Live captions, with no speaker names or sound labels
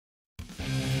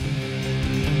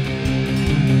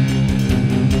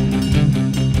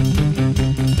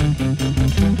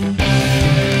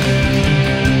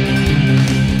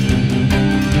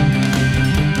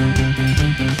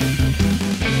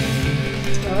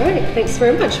All right, thanks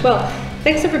very much. Well,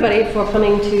 thanks everybody for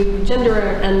coming to Gender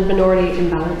and Minority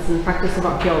Imbalance in the Practice of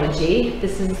Archaeology.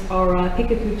 This is our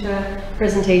Pikakucha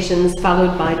presentations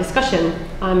followed by discussion.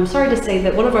 I'm sorry to say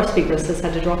that one of our speakers has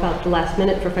had to drop out at the last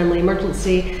minute for family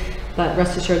emergency, but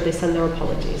rest assured they send their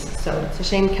apologies. So it's a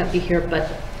shame can't be here, but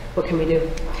what can we do?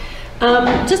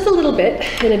 Just a little bit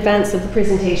in advance of the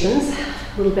presentations,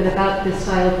 a little bit about this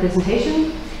style of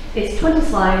presentation. It's 20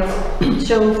 slides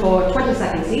shown for 20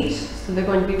 seconds each, so they're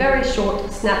going to be very short,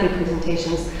 snappy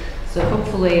presentations. So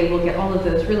hopefully we'll get all of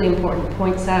those really important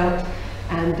points out,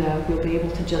 and we'll be able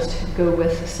to just go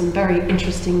with some very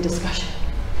interesting discussion.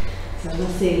 So we'll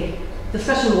see.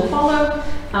 Discussion will follow.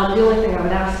 The only thing I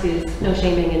would ask is no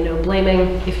shaming and no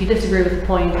blaming. If you disagree with the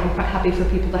point, I'm quite happy for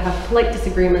people to have polite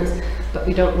disagreements, but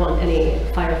we don't want any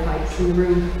firefights in the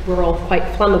room. We're all quite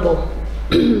flammable.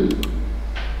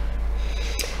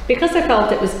 Because I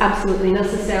felt it was absolutely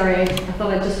necessary, I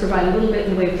thought I'd just provide a little bit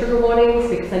in the way of trigger warnings,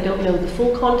 because I don't know the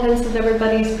full contents of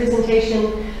everybody's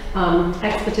presentation.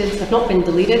 Expletives have not been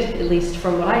deleted, at least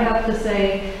from what I have to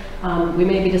say. We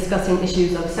may be discussing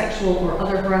issues of sexual or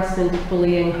other harassment,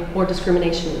 bullying, or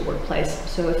discrimination in the workplace.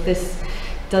 So if this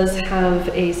does have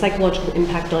a psychological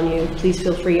impact on you, please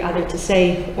feel free either to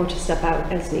say or to step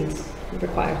out as needs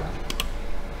require.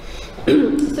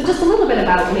 So just a little bit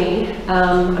about me.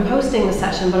 I'm hosting the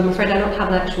session, but I'm afraid I don't have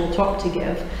an actual talk to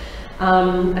give.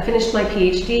 I finished my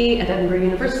PhD at Edinburgh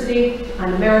University.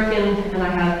 I'm American, and I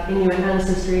have Inuit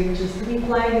ancestry, which is the wee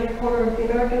flag at the corner of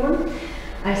the American one.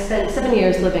 I spent 7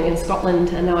 years living in Scotland,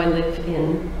 and now I live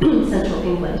in central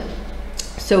England.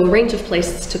 So a range of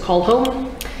places to call home.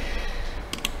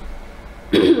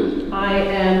 I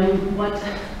am what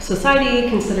society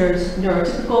considers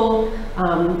neurotypical,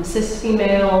 cis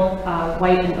female,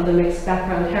 white and other mixed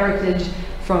background heritage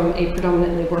from a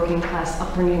predominantly working class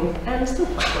upbringing, and still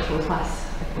quite working class,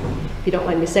 if you don't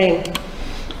mind me saying.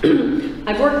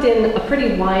 I've worked in a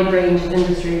pretty wide range of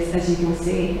industries, as you can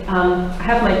see. I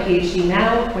have my PhD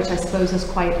now, which I suppose is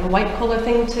quite a white-collar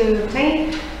thing to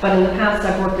obtain, but in the past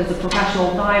I've worked as a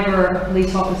professional diver, a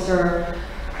police officer,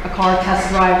 a car test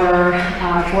driver,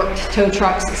 I've worked tow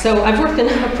trucks, so I've worked in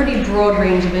a pretty broad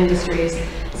range of industries.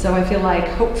 So I feel like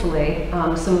hopefully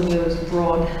some of those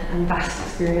broad and vast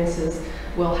experiences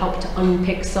will help to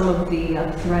unpick some of the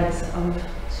threads of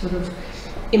sort of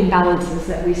imbalances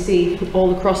that we see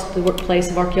all across the workplace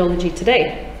of archaeology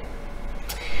today.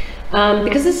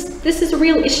 Because this is a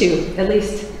real issue, at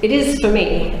least it is for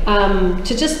me,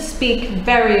 to just speak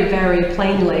very, very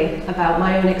plainly about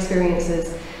my own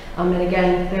experiences. And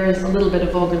again, there is a little bit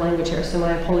of vulgar language here, so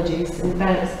my apologies in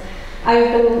advance.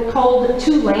 I've been called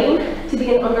too lame to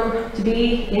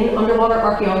be in underwater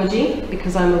archaeology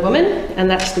because I'm a woman, and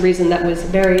that's the reason that was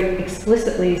very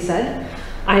explicitly said.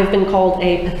 I have been called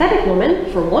a pathetic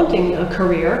woman for wanting a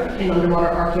career in underwater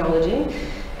archaeology,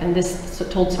 and this is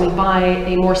told to me by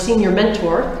a more senior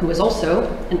mentor who is also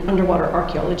an underwater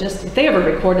archaeologist. If they ever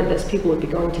recorded this, people would be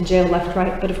going to jail left,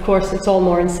 right, but of course it's all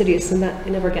more insidious than that.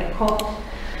 You never get caught.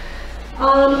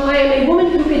 I am a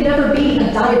woman who could never be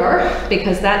a diver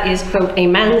because that is, quote, a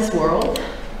man's world.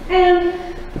 And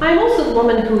I'm also the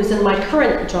woman who is in my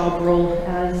current job role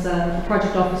as a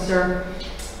project officer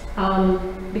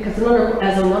because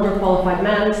as an underqualified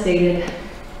man stated,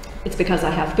 it's because I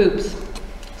have boobs.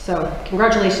 So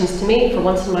congratulations to me for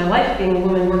once in my life being a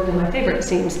woman worked in my favorite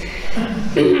seams.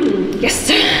 Yes,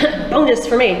 bonus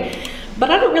for me. But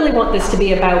I don't really want this to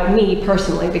be about me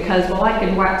personally, because while I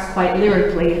can wax quite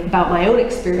lyrically about my own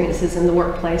experiences in the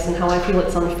workplace and how I feel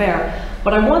it's unfair,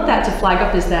 what I want that to flag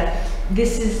up is that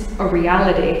this is a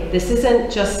reality. This isn't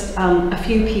just a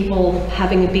few people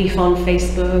having a beef on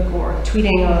Facebook or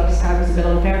tweeting, oh, this guy was a bit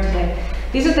unfair today.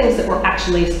 These are things that were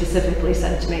actually specifically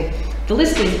said to me. The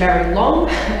list is very long,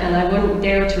 and I wouldn't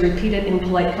dare to repeat it in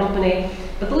polite company,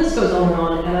 but the list goes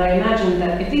on, and I imagine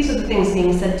that if these are the things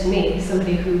being said to me,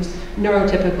 somebody who's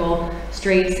neurotypical,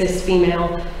 straight, cis,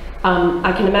 female,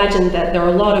 I can imagine that there are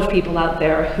a lot of people out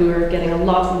there who are getting a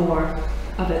lot more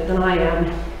of it than I am,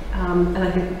 and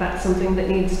I think that's something that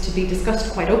needs to be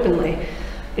discussed quite openly.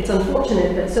 It's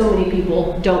unfortunate that so many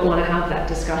people don't want to have that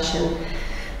discussion.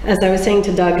 As I was saying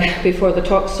to Doug before the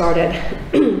talk started,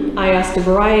 I asked a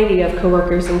variety of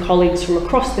coworkers and colleagues from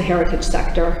across the heritage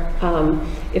sector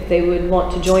if they would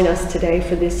want to join us today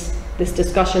for this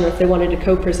discussion, or if they wanted to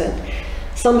co-present.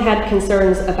 Some had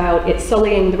concerns about it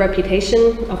sullying the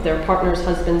reputation of their partners,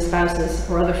 husbands, spouses,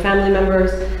 or other family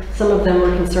members. Some of them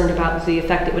were concerned about the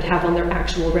effect it would have on their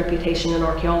actual reputation in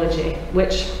archaeology,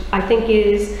 which I think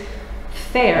is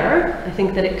fair. I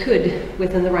think that it could,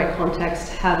 within the right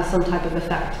context, have some type of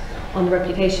effect on the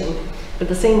reputation. But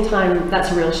at the same time,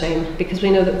 that's a real shame, because we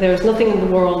know that there's nothing in the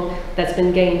world that's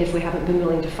been gained if we haven't been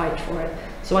willing to fight for it.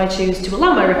 So I choose to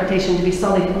allow my reputation to be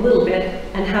sullied a little bit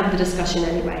and have the discussion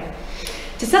anyway.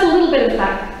 To set a little bit of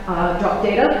backdrop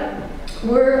data,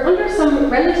 we're under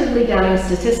some relatively damning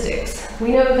statistics.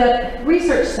 We know that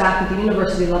research staff at the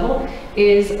university level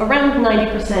is around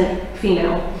 90%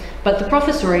 female, but the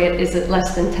professoriate is at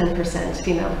less than 10%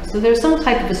 female. So there's some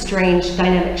type of a strange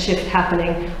dynamic shift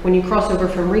happening when you cross over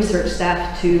from research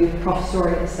staff to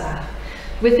professoriate staff.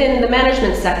 Within the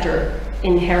management sector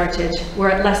in heritage, we're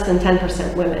at less than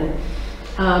 10% women.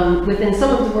 Within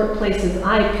some of the workplaces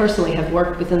I personally have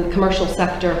worked within the commercial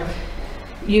sector,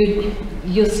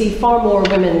 you'll see far more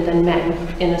women than men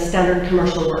in a standard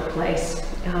commercial workplace.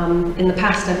 In the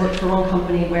past, I've worked for one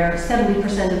company where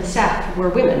 70% of the staff were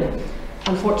women.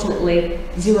 Unfortunately,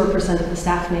 0% of the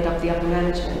staff made up the upper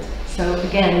management. So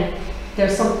again,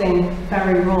 there's something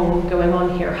very wrong going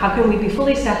on here. How can we be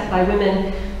fully staffed by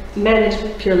women,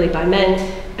 managed purely by men,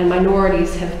 and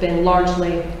minorities have been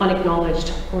largely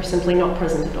unacknowledged or simply not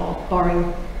present at all,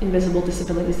 barring invisible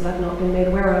disabilities that I've not been made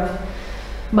aware of.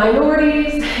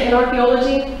 Minorities in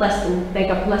archaeology make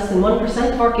up less than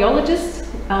 1% of archaeologists.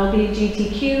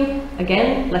 LGBTQ,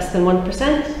 again, less than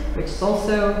 1%, which is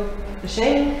also a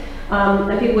shame.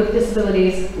 And people with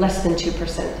disabilities, less than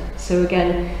 2%. So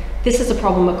again, this is a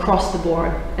problem across the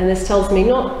board. And this tells me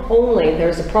not only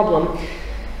there's a problem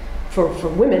for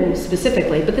women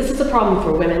specifically, but this is a problem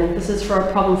for women. This is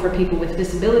a problem for people with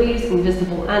disabilities,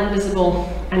 invisible and visible,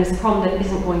 and it's a problem that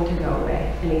isn't going to go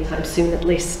away anytime soon, at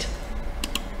least.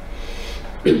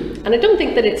 And I don't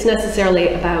think that it's necessarily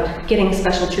about getting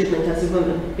special treatment as a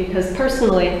woman, because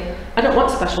personally, I don't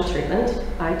want special treatment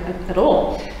at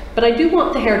all. But I do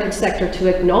want the heritage sector to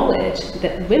acknowledge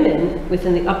that women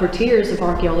within the upper tiers of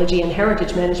archaeology and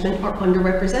heritage management are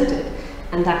underrepresented.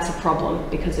 And that's a problem,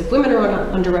 because if women are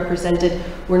underrepresented,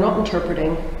 we're not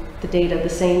interpreting the data the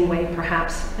same way,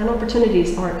 perhaps, and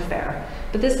opportunities aren't fair.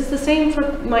 But this is the same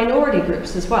for minority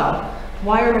groups as well.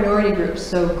 Why are minority groups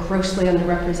so grossly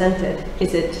underrepresented?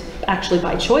 Is it actually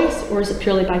by choice, or is it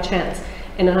purely by chance?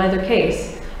 And in either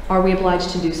case, are we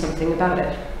obliged to do something about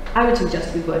it? I would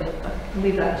suggest we would, but I'll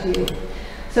leave that to you.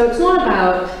 So it's not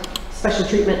about special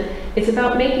treatment, it's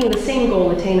about making the same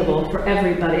goal attainable for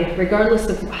everybody, regardless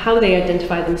of how they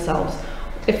identify themselves,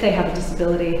 if they have a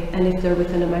disability, and if they're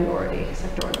within a minority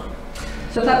sector or not.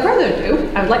 So without further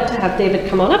ado, I would like to have David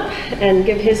come on up and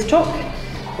give his talk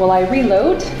while I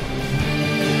reload